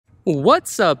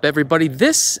What's up, everybody?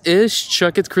 This is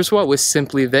Krulsawat with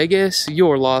Simply Vegas,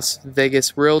 your Las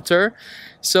Vegas realtor.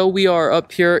 So we are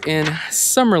up here in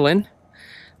Summerlin,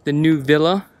 the new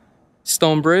villa,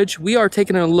 Stonebridge. We are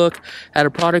taking a look at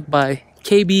a product by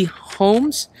KB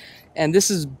Homes, and this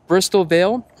is Bristle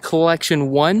Vale Collection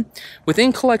 1.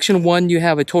 Within Collection 1, you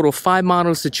have a total of 5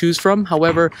 models to choose from.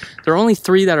 However, there are only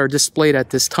 3 that are displayed at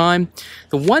this time.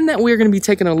 The one that we're going to be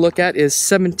taking a look at is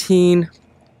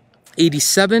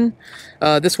 1787.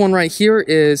 This one right here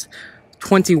is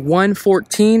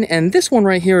 2114, and this one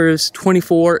right here is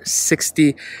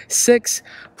 2466.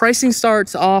 Pricing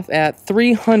starts off at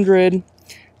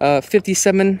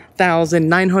 357,000,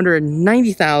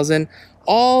 990,000,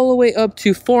 all the way up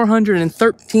to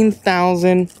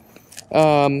 413,000.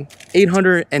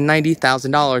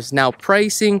 $890,000. Now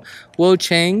pricing will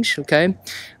change. Okay,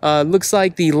 looks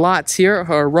like the lots here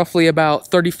are roughly about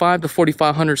 35 to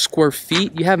 4,500 square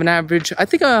feet. You have an average, I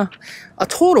think, a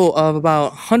total of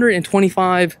about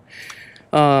 125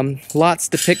 lots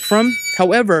to pick from.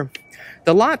 However,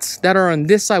 the lots that are on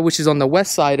this side, which is on the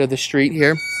west side of the street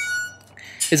here,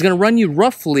 is going to run you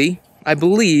roughly, I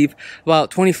believe,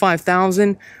 about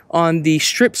 25,000. On the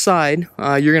strip side,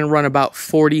 you're going to run about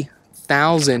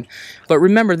 40,000. But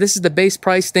remember, this is the base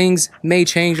price. Things may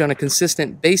change on a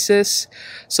consistent basis.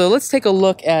 So let's take a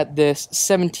look at this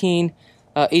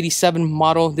 1787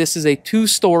 model. This is a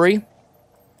 2-story,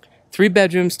 3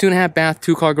 bedrooms, 2.5 bath,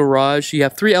 2-car garage. You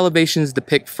have 3 elevations to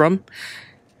pick from.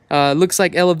 Looks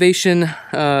like elevation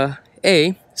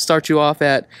A starts you off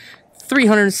at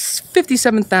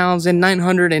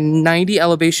 357,990.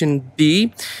 Elevation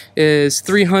B is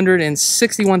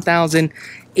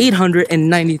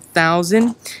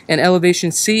 361,890,000, and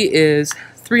elevation C is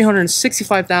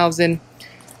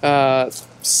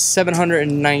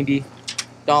 365,790.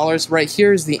 Right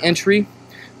here is the entry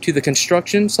to the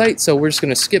construction site, so we're just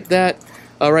going to skip that.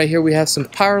 Right here we have some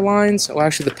power lines. Well,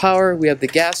 actually the power, we have the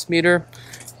gas meter.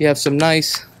 You have some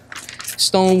nice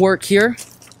stonework here.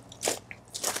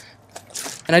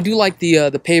 And I do like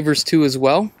the pavers too as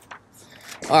well.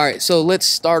 Alright, so let's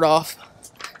start off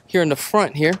here in the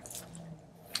front here.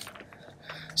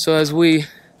 So as we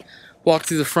walk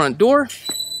through the front door,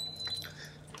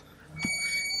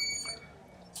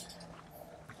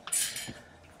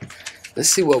 let's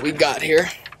see what we got here.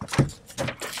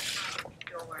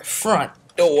 Front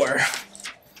door.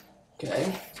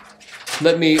 Okay.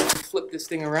 Let me flip this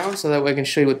thing around so that way I can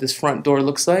show you what this front door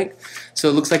looks like. So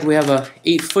it looks like we have a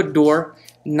 8-foot door,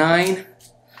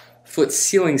 9-foot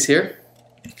ceilings here.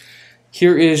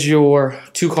 Here is your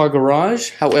 2-car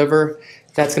garage. However,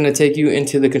 that's going to take you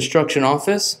into the construction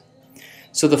office.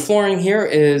 So the flooring here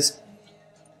is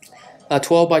a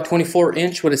 12 by 24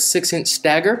 inch with a 6-inch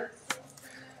stagger.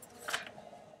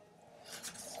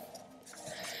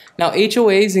 Now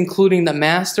HOAs, including the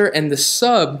master and the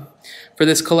sub for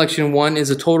this collection 1,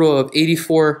 is a total of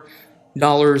 $84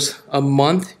 a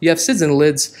month. You have SIDS and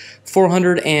lids,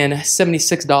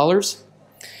 $476,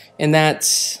 and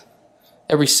that's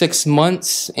every 6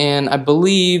 months. And I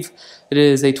believe it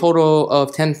is a total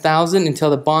of $10,000 until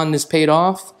the bond is paid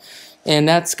off, and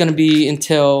that's going to be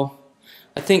until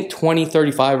I think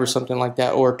 2035 or something like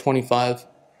that, or 25.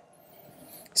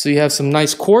 So you have some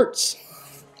nice quartz.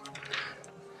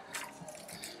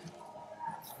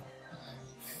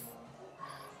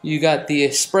 You got the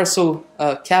espresso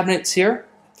cabinets here.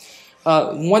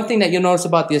 One thing that you'll notice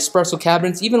about the espresso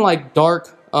cabinets, even like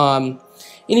dark,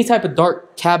 any type of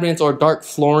dark cabinets or dark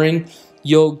flooring,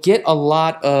 you'll get a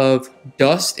lot of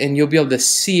dust and you'll be able to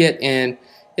see it, and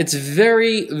it's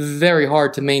very, very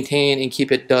hard to maintain and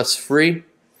keep it dust free.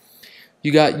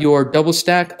 You got your double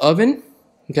stack oven.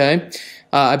 Okay,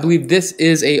 I believe this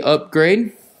is a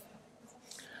upgrade.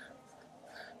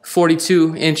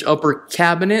 42-inch upper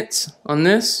cabinets on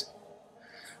this.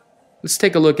 Let's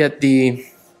take a look at the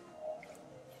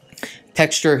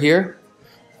texture here.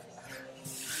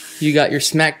 You got your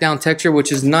smackdown texture,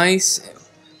 which is nice.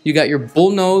 You got your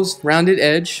bullnose rounded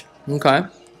edge. Okay.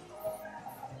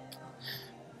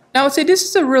 Now I would say this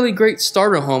is a really great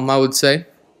starter home, I would say.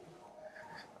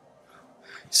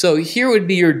 So here would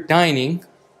be your dining.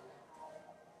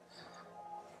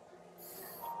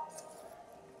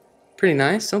 Pretty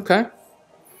nice. Okay.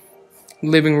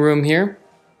 Living room here.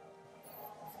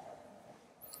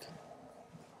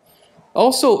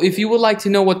 Also, if you would like to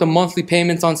know what the monthly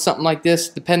payments on something like this,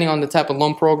 depending on the type of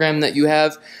loan program that you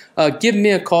have, give me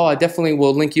a call. I definitely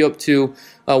will link you up to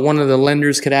one of the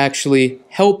lenders could actually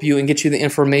help you and get you the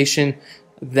information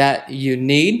that you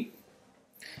need.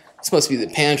 This must be the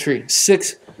pantry.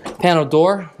 6-panel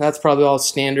door. That's probably all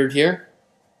standard here.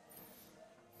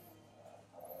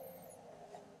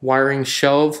 wiring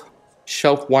shelf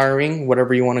shelf wiring,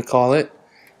 whatever you want to call it.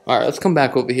 All right, let's come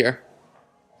back over here.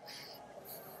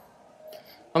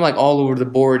 I'm like all over the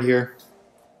board here.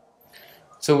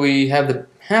 So we have the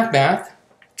half bath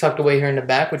tucked away here in the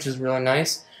back, which is really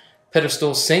nice.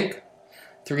 Pedestal sink,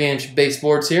 3-inch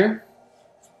baseboards here.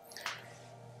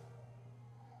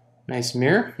 Nice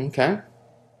mirror, okay.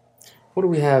 What do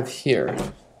we have here?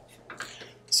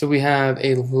 So we have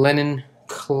a linen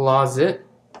closet.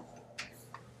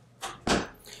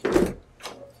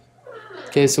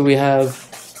 Okay, so we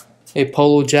have a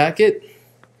polo jacket.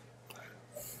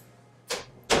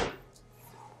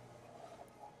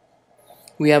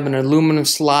 We have an aluminum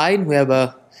slide. We have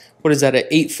a, what is that, an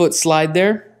 8-foot slide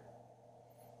there.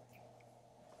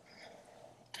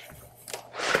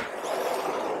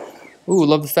 Ooh,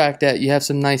 love the fact that you have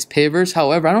some nice pavers.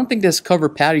 However, I don't think this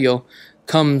covered patio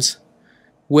comes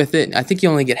with it. I think you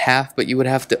only get half, but you would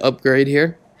have to upgrade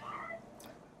here.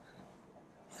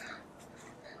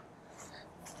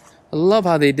 I love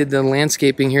how they did the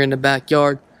landscaping here in the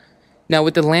backyard. Now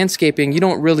with the landscaping, you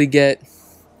don't really get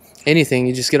anything.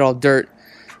 You just get all dirt.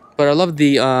 But I love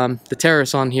the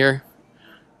terrace on here.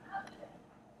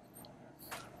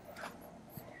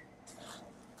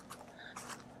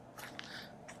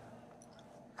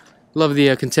 Love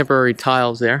the contemporary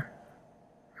tiles there.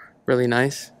 Really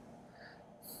nice.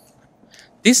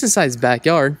 Decent sized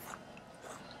backyard.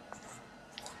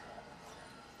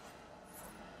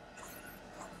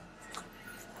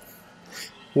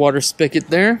 Water spigot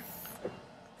there.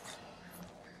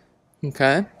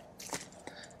 Okay.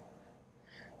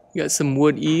 You got some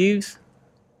wood eaves.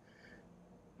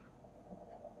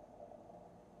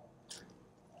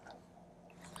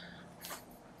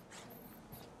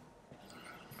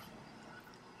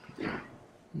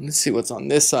 Let's see what's on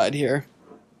this side here.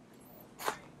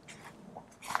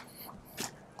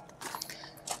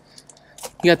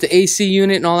 You got the AC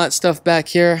unit and all that stuff back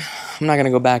here. I'm not gonna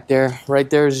go back there. Right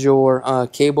there's your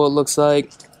cable, it looks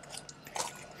like.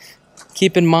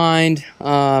 Keep in mind,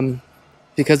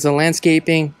 because the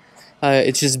landscaping,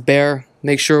 it's just bare.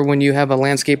 Make sure when you have a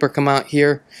landscaper come out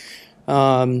here,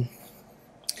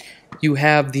 you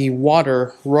have the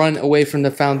water run away from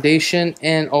the foundation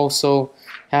and also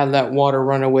have that water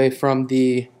run away from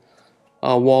the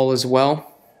wall as well.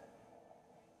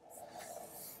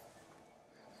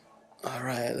 All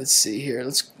right, let's see here.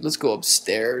 Let's go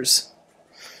upstairs.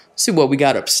 See what we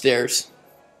got upstairs.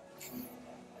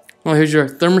 Oh, here's your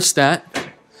thermostat.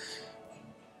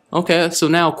 Okay, so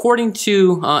now according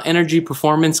to Energy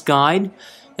Performance Guide,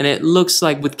 and it looks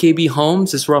like with KB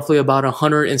Homes, it's roughly about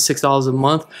 $106 a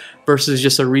month versus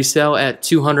just a resale at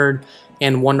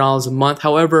 $201 a month.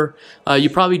 However, you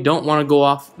probably don't want to go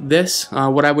off this.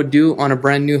 What I would do on a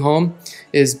brand new home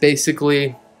is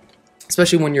basically,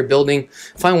 especially when you're building,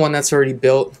 find one that's already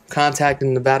built, contact the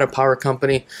Nevada Power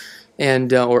Company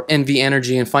and or NV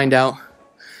Energy and find out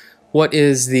what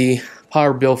is the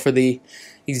power bill for the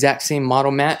exact same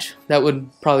model match. That would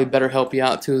probably better help you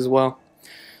out too as well.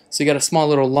 So you got a small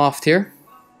little loft here.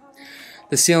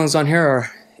 The ceilings on here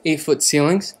are 8-foot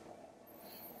ceilings.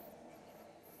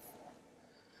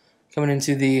 Coming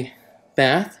into the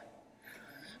bath.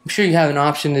 I'm sure you have an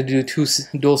option to do 2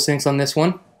 dual sinks on this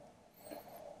one.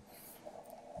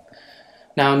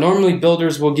 Now normally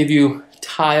builders will give you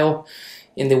tile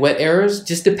in the wet areas,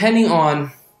 just depending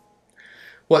on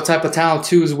what type of tile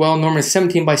too as well. Normally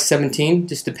 17 by 17,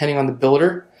 just depending on the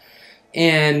builder.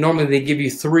 And normally they give you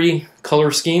 3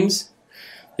 color schemes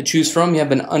to choose from. You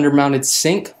have an undermounted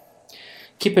sink.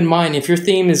 Keep in mind, if your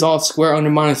theme is all square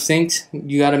undermounted sinks,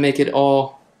 you got to make it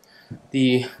all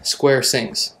the square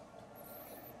sinks.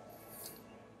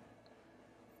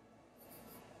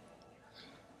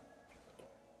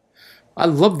 I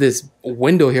love this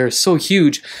window here. It's so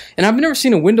huge. And I've never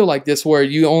seen a window like this where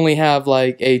you only have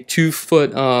like a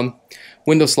 2-foot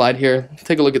window slide here.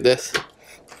 Take a look at this.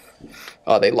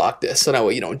 Oh, they locked this so that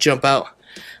way you don't jump out.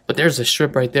 But there's a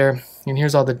strip right there. And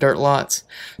here's all the dirt lots.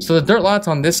 So the dirt lots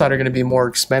on this side are going to be more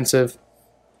expensive.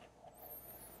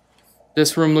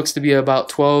 This room looks to be about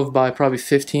 12 by probably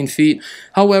 15 feet.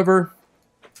 However,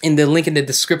 in the link in the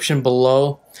description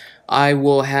below, I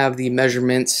will have the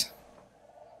measurements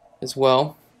as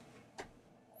well,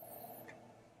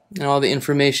 and all the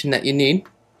information that you need.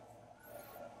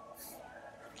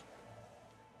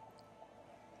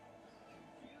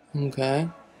 Okay,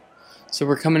 so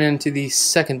we're coming into the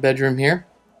second bedroom here.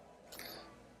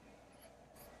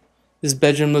 This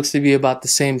bedroom looks to be about the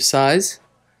same size.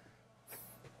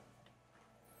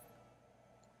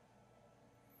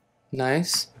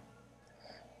 Nice.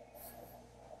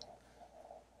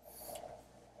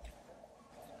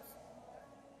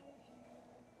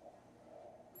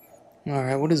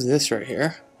 Alright, what is this right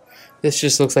here? This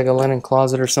just looks like a linen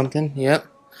closet or something. Yep,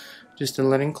 just a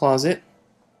linen closet.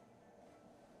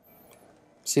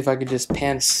 See if I could just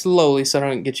pan slowly so I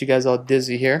don't get you guys all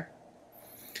dizzy here.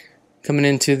 Coming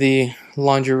into the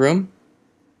laundry room.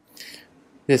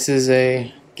 This is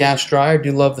a gas dryer. I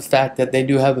do love the fact that they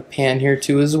do have a pan here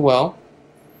too as well.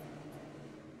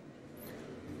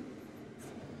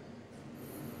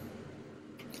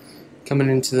 Coming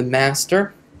into the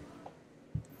master.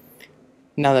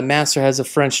 Now the master has a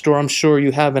French door. I'm sure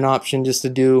you have an option just to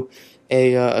do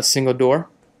a single door.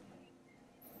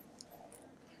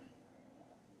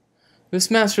 This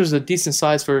master is a decent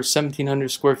size for a 1,700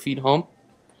 square feet home.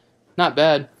 Not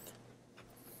bad.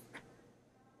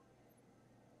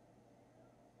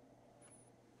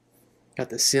 Got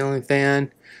the ceiling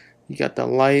fan. You got the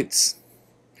lights.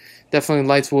 Definitely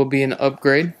lights will be an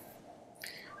upgrade.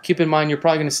 Keep in mind you're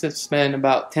probably going to spend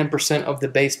about 10% of the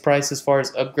base price as far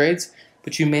as upgrades,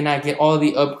 but you may not get all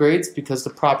the upgrades because the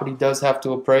property does have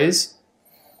to appraise.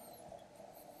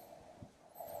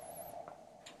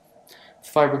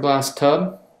 Fiberglass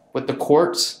tub with the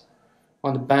quartz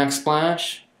on the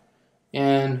backsplash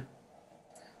and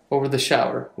over the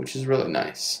shower, which is really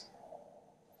nice.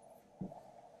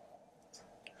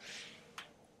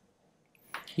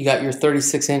 You got your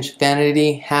 36-inch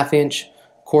vanity, half-inch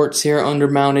quartz here,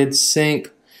 undermounted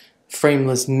sink,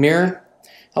 frameless mirror.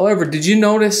 However, did you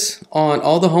notice on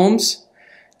all the homes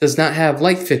does not have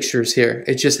light fixtures here?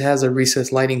 It just has a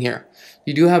recessed lighting here.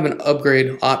 You do have an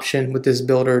upgrade option with this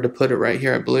builder to put it right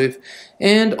here, I believe.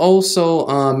 And also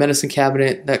a medicine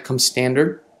cabinet that comes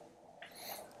standard.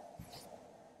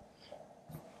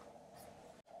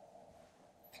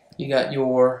 You got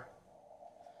your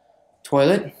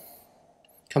toilet.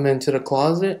 Come into the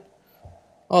closet.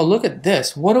 Oh, look at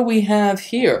this. What do we have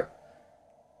here?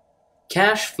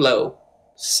 Cash flow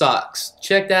socks.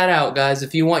 Check that out, guys.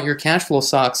 If you want your cash flow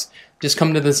socks, just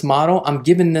come to this model. I'm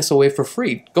giving this away for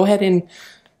free. Go ahead and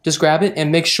just grab it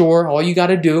and make sure all you got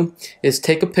to do is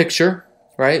take a picture,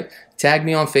 right? Tag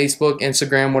me on Facebook,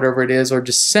 Instagram, whatever it is, or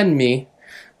just send me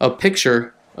a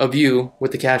picture of you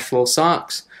with the cash flow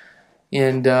socks.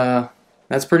 And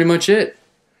that's pretty much it.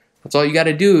 That's all you got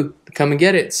to do to come and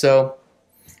get it. So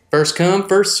first come,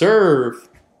 first serve.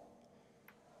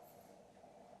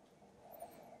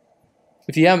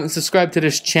 If you haven't subscribed to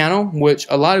this channel, which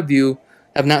a lot of you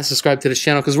have not subscribed to this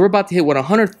channel, because we're about to hit, what,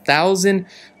 100,000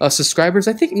 subscribers.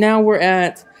 I think now we're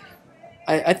at,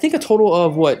 I think a total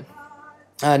of, what,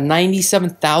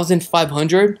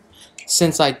 97,500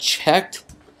 since I checked.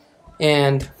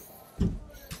 And,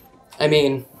 I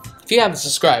mean, if you haven't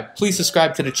subscribed, please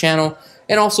subscribe to the channel.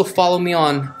 And also follow me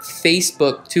on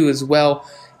Facebook too as well.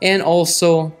 And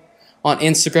also on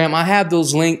Instagram. I have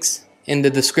those links in the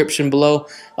description below.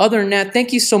 Other than that,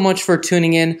 thank you so much for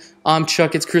tuning in. I'm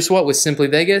Chakits Krulsawat with Simply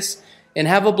Vegas. And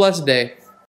have a blessed day.